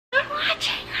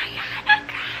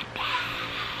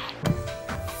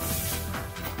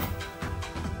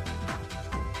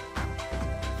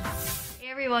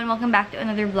everyone, welcome back to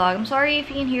another vlog. I'm sorry if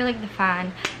you can hear like the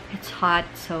fan. It's hot,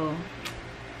 so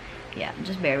yeah,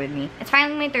 just bear with me. It's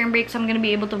finally my term break, so I'm gonna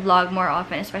be able to vlog more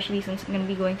often, especially since I'm gonna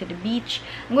be going to the beach.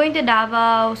 I'm going to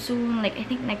Davao soon, like I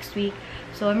think next week.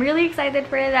 So I'm really excited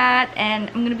for that, and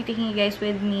I'm gonna be taking you guys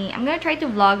with me. I'm gonna try to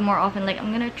vlog more often. Like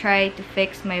I'm gonna try to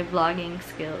fix my vlogging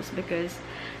skills because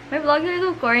my vlogs are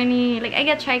so corny. Like I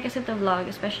get shy kasi to vlog,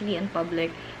 especially in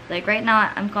public. Like right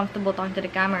now, I'm comfortable talking to the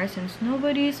camera since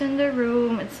nobody's in the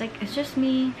room. It's like, it's just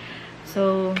me.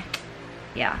 So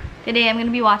yeah, today I'm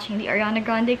gonna be watching the Ariana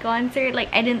Grande concert. Like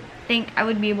I didn't think I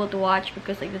would be able to watch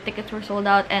because like the tickets were sold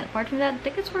out, and apart from that, the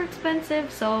tickets were expensive.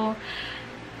 So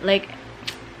like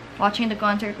watching the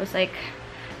concert was like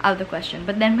out of the question.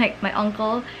 But then my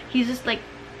uncle, he's just like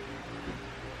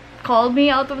called me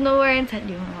out of nowhere and said,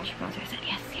 "Do you want to watch the concert?" I said,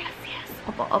 yes.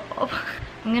 Up.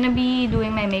 I'm gonna be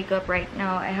doing my makeup right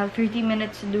now. I have 30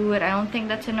 minutes to do it. I don't think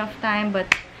that's enough time, but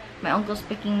my uncle's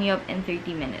picking me up in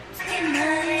 30 minutes. Every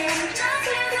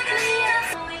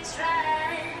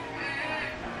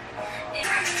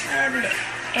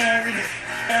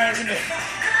day.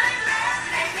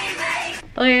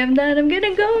 Okay, I'm done. I'm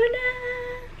gonna go now.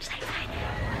 I'm so excited.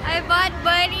 I bought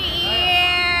bunny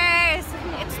ears.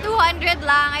 It's 200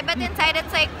 lang. I bet inside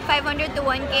it's like 500 to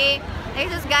 1K. There's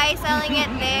this guy selling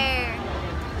it there.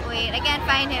 Wait, I can't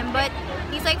find him, but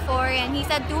he's like foreign. He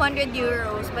said 200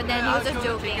 euros, but then he was just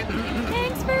joking.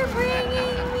 Thanks for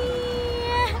bringing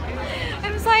me.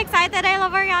 I'm so excited. I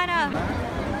love Ariana.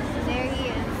 There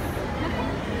he is.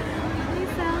 He's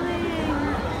selling.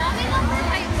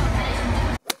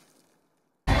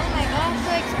 Oh my gosh,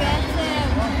 so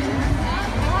expensive.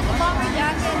 I want the bomber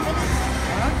jacket, but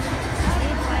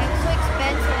it's like so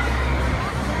expensive.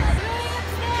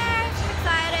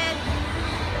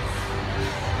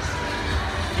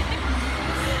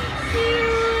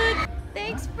 Cute.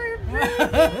 Thanks for bringing me.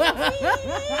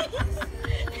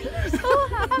 I'm so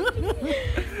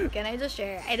happy. Can I just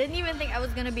share? I didn't even think I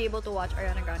was gonna be able to watch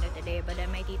Ariana Grande today, but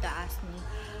then my tita asked me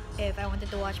if I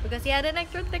wanted to watch because he had an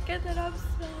extra ticket, and I'm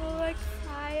so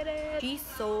excited. She's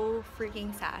so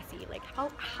freaking sassy. Like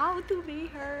how to be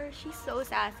her? She's so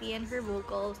sassy, and her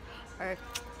vocals are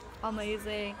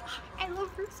amazing. I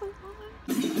love her so much.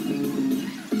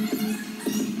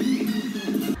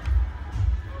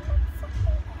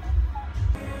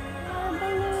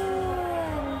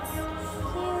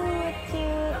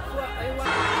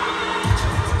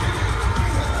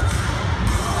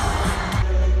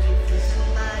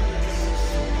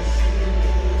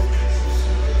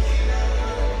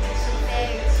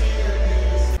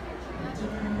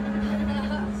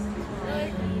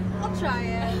 Try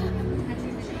it.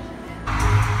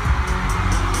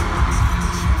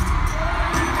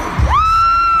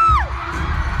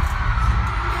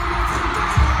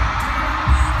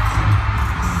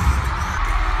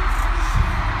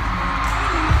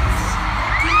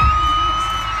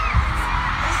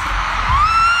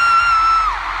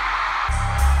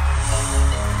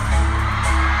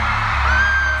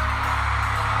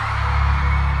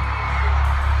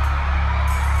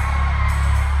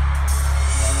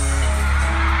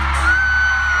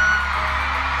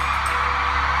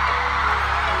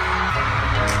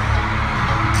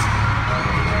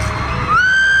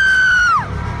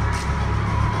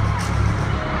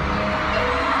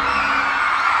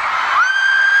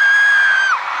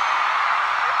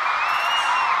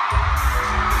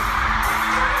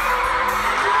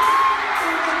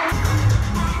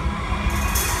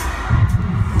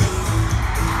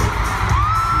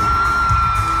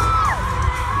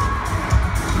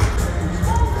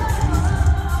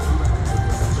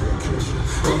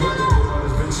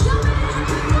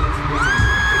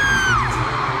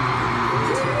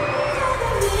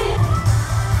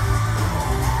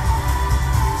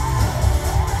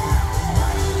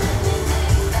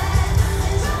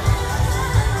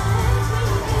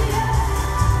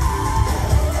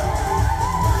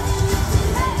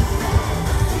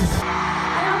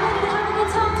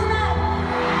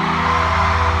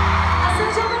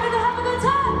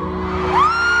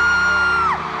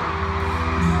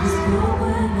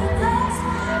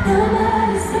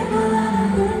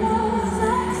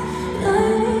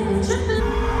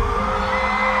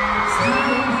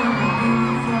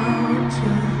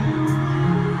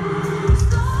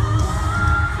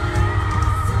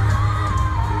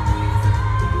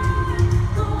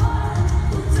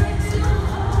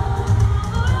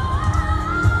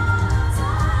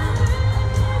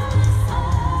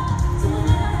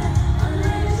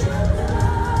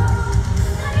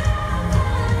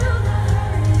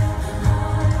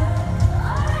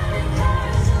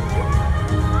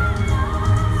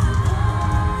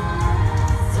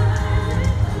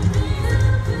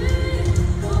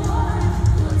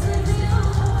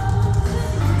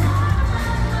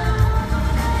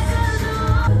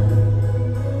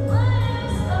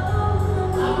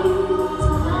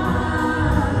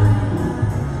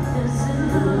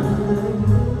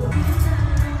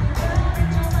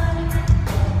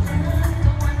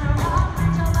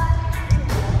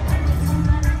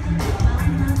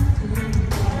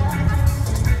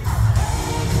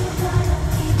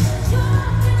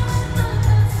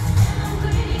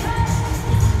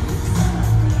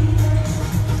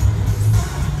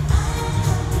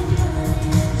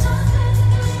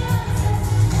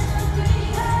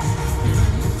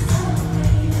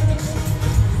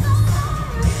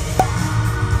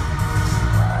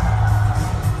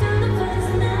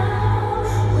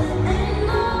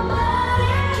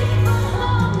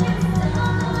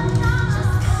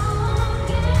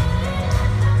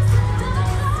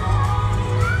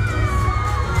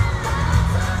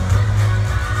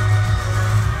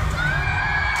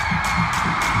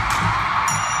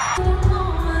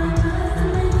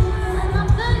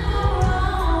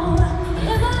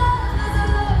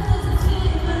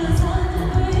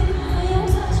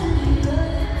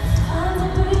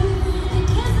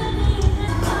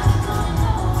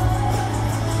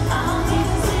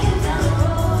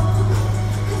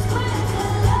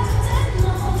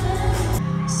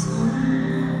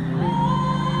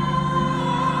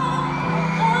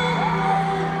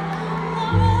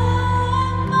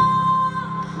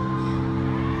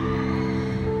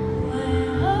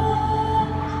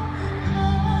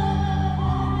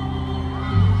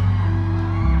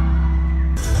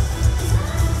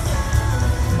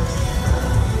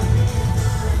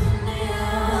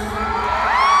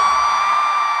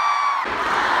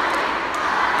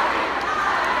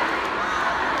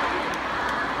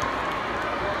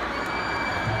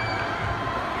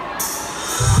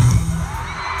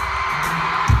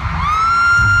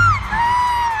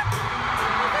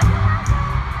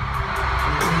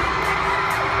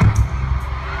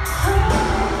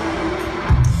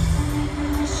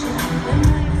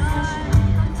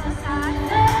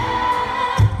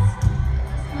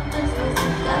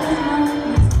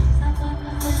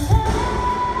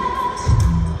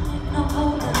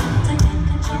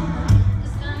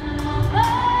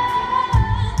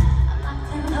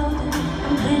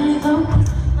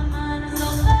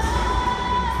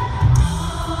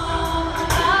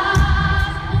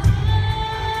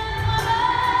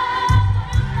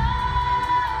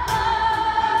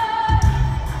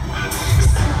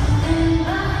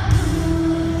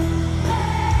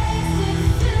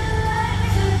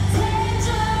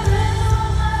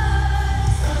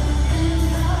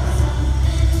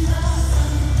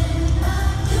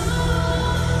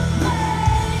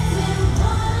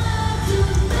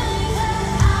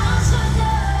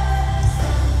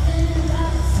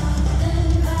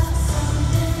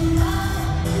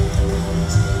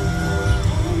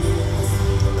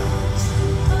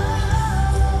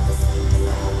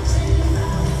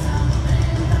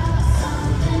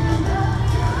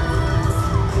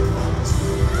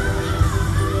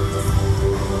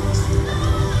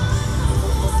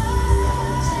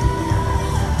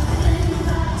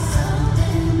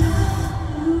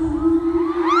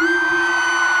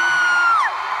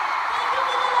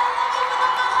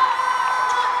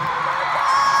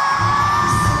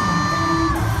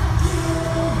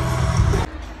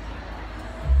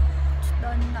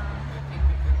 Ariana.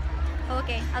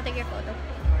 Okay, I'll take your photo.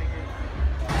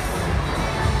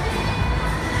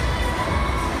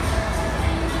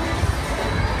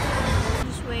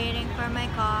 Just waiting for my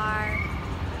car.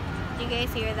 Do you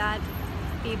guys hear that?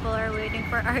 People are waiting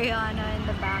for Ariana in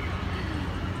the back.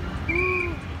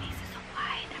 Ooh, this is so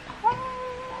wide. I'm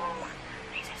home.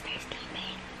 My sister is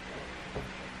sleeping.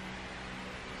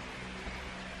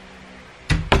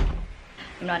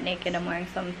 I'm not naked, I'm wearing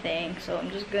something, so I'm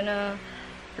just gonna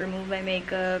remove my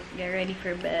makeup, get ready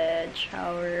for bed,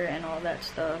 shower, and all that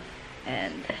stuff.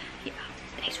 And yeah,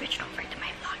 I switched over to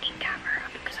my vlogging camera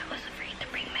because I was afraid to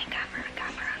bring my camera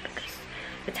because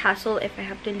it's hassle if I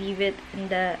have to leave it in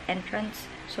the entrance.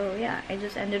 So yeah, I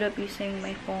just ended up using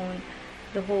my phone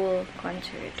the whole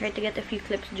concert. Tried to get a few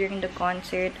clips during the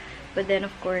concert, but then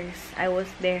of course I was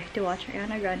there to watch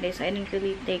Ariana Grande, so I didn't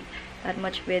really take that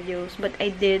much videos, but I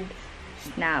did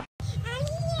snap.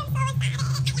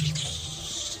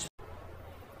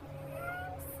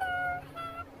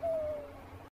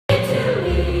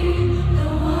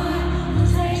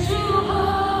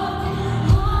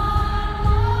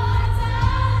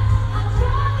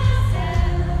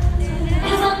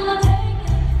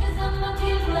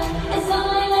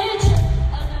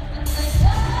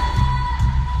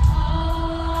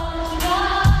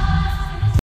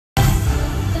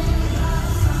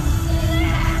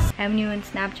 I'm new on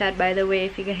Snapchat, by the way.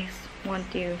 If you guys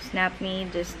want to snap me,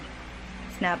 just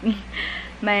snap me.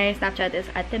 My Snapchat is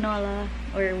 @Tinola.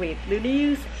 Or wait, do they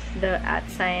use the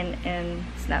 @ in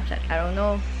Snapchat? I don't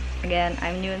know. Again,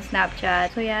 I'm new on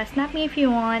Snapchat. So yeah, snap me if you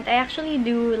want. I actually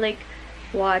do like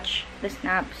watch the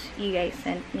snaps you guys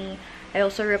sent me. I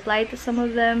also replied to some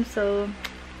of them. So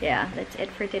yeah, that's it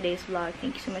for today's vlog.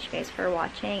 Thank you so much guys for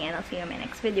watching, and I'll see you in my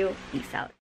next video. Peace out.